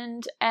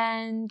happened.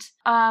 And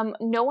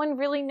no one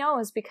really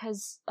knows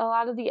because a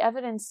lot of the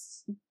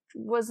evidence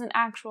wasn't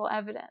actual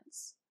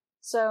evidence.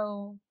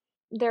 So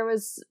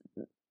there's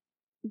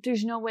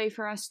no way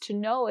for us to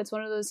know. It's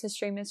one of those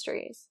history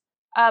mysteries.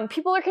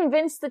 People are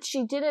convinced that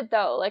she did it,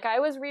 though. Like, I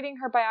was reading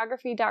her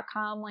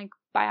biography.com, like,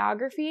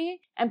 biography,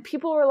 and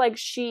people were like,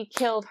 she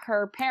killed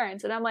her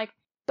parents. And I'm like,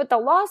 but the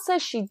law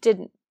says she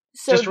didn't.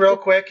 So just real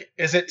quick,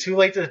 is it too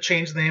late to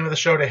change the name of the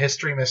show to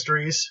History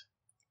Mysteries?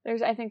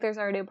 I think there's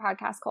already a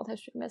podcast called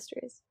History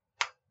Mysteries.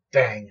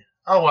 Dang.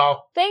 Oh,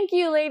 well. Thank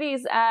you,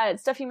 ladies at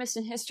Stuff You Missed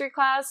in History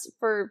class,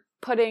 for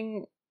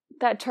putting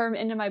that term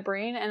into my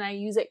brain, and I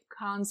use it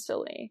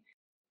constantly.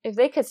 If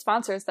they could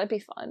sponsor us, that'd be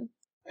fun.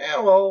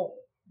 Yeah, well,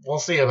 we'll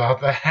see about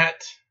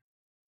that.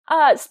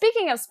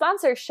 Speaking of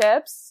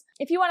sponsorships,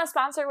 if you want to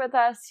sponsor with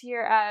us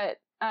here at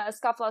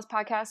Scofflaws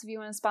Podcast, if you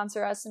want to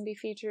sponsor us and be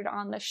featured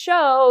on the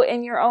show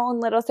in your own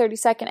little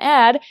 30-second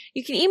ad,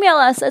 you can email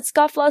us at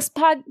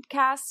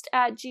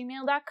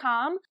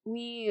scofflawspodcast@gmail.com.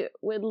 We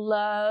would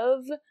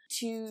love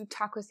to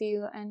talk with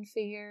you and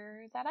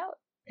figure that out.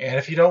 And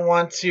if you don't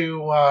want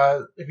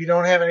to, if you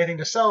don't have anything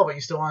to sell, but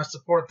you still want to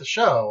support the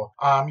show,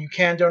 you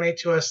can donate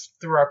to us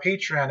through our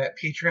Patreon at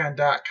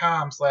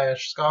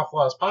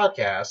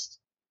patreon.com/scofflawspodcast.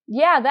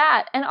 Yeah,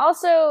 that. And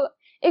also,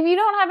 if you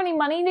don't have any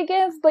money to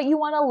give, but you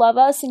want to love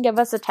us and give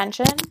us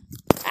attention,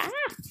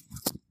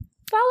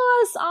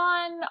 follow us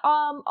on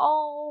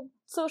all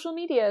social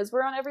medias.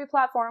 We're on every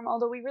platform,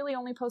 although we really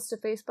only post to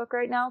Facebook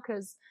right now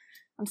because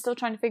I'm still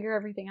trying to figure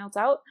everything else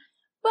out.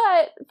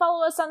 But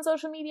follow us on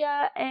social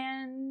media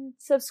and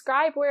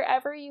subscribe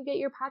wherever you get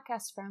your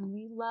podcasts from.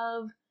 We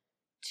love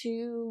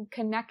to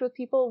connect with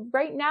people.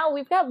 Right now,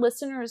 we've got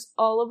listeners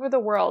all over the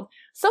world.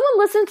 Someone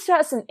listens to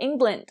us in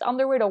England on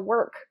their way to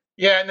work.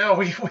 Yeah, no,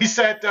 we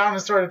sat down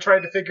and sort of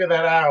tried to figure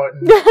that out.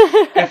 And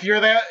if you're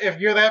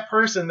that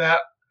person that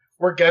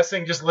we're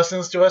guessing just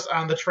listens to us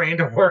on the train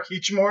to work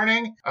each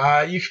morning,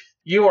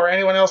 you or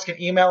anyone else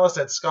can email us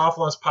at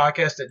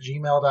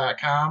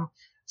scofflawspodcast@gmail.com.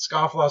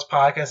 Scofflaws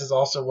Podcast is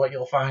also what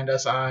you'll find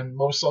us on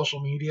most social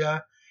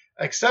media,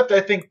 except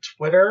I think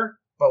Twitter,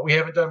 but we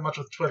haven't done much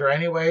with Twitter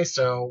anyway,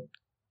 so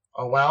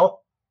oh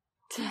well.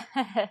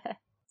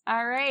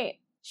 All right.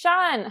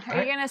 Sean, are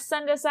you going to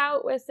send us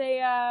out with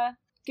a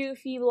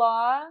goofy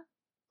law,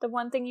 the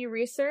one thing you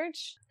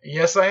researched?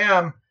 Yes, I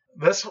am.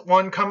 This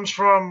one comes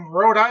from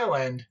Rhode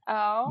Island.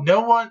 Oh.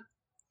 No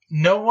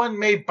one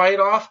may bite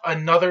off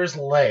another's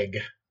leg.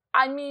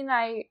 I mean,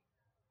 I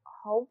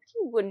hope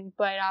you wouldn't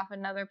bite off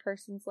another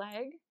person's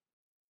leg.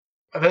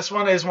 This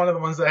one is one of the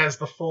ones that has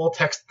the full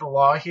text of the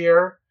law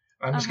here.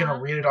 I'm just going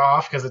to read it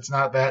off because it's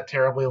not that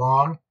terribly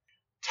long.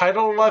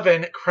 Title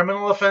 11,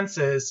 Criminal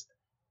Offenses,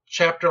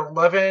 Chapter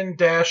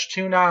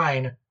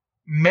 11-29,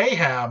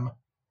 Mayhem,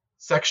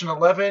 Section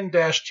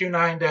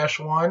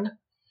 11-29-1,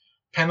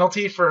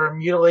 Penalty for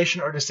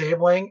mutilation or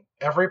disabling.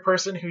 Every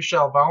person who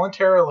shall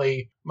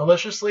voluntarily,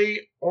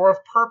 maliciously, or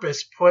of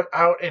purpose put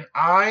out an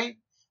eye,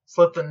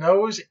 slit the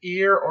nose,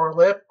 ear, or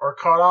lip, or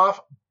cut off,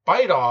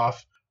 bite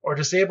off, or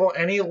disable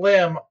any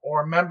limb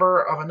or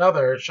member of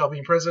another shall be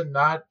imprisoned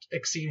not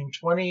exceeding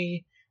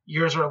 20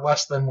 years or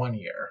less than 1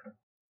 year.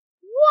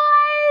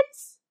 What?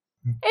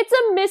 It's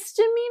a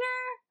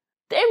misdemeanor?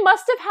 It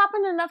must have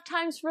happened enough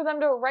times for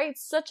them to write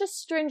such a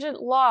stringent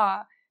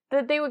law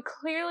that they would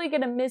clearly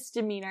get a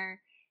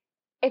misdemeanor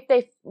if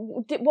they,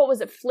 what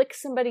was it, flick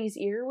somebody's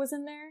ear was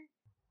in there?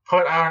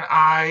 Put out an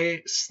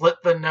eye, slit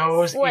the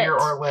nose, ear,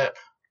 or lip.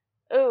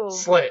 Ooh.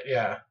 Slit,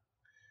 yeah.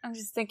 I'm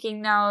just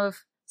thinking now of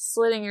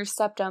slitting your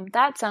septum.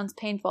 That sounds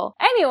painful.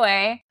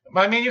 Anyway.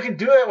 I mean, you can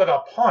do that with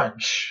a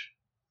punch.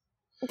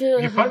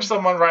 If you punch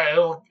someone right,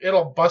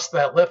 it'll bust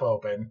that lip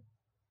open.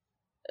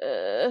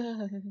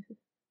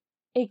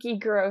 Icky,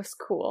 gross,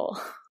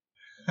 cool.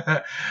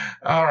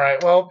 All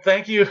right. Well,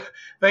 thank you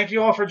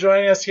all for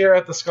joining us here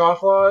at the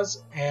Scofflaws,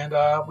 and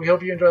we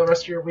hope you enjoy the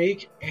rest of your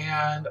week.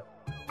 And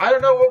I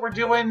don't know what we're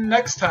doing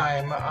next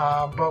time,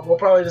 but we'll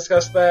probably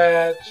discuss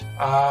that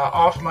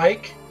off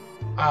mic.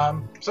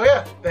 So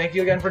yeah, thank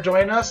you again for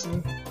joining us,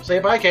 and say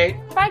bye, Kate.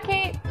 Bye,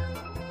 Kate.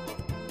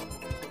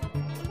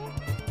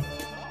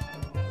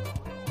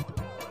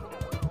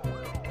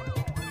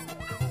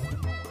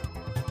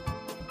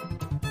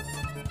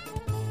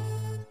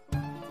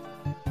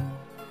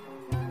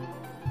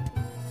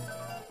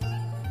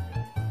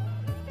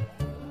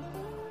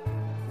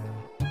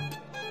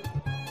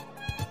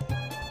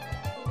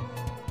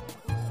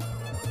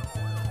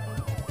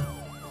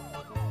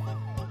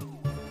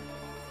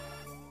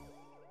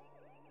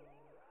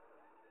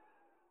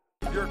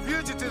 Your views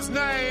fugitive's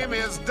name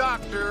is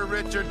Dr.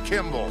 Richard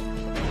Kimball.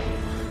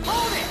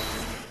 Hold it!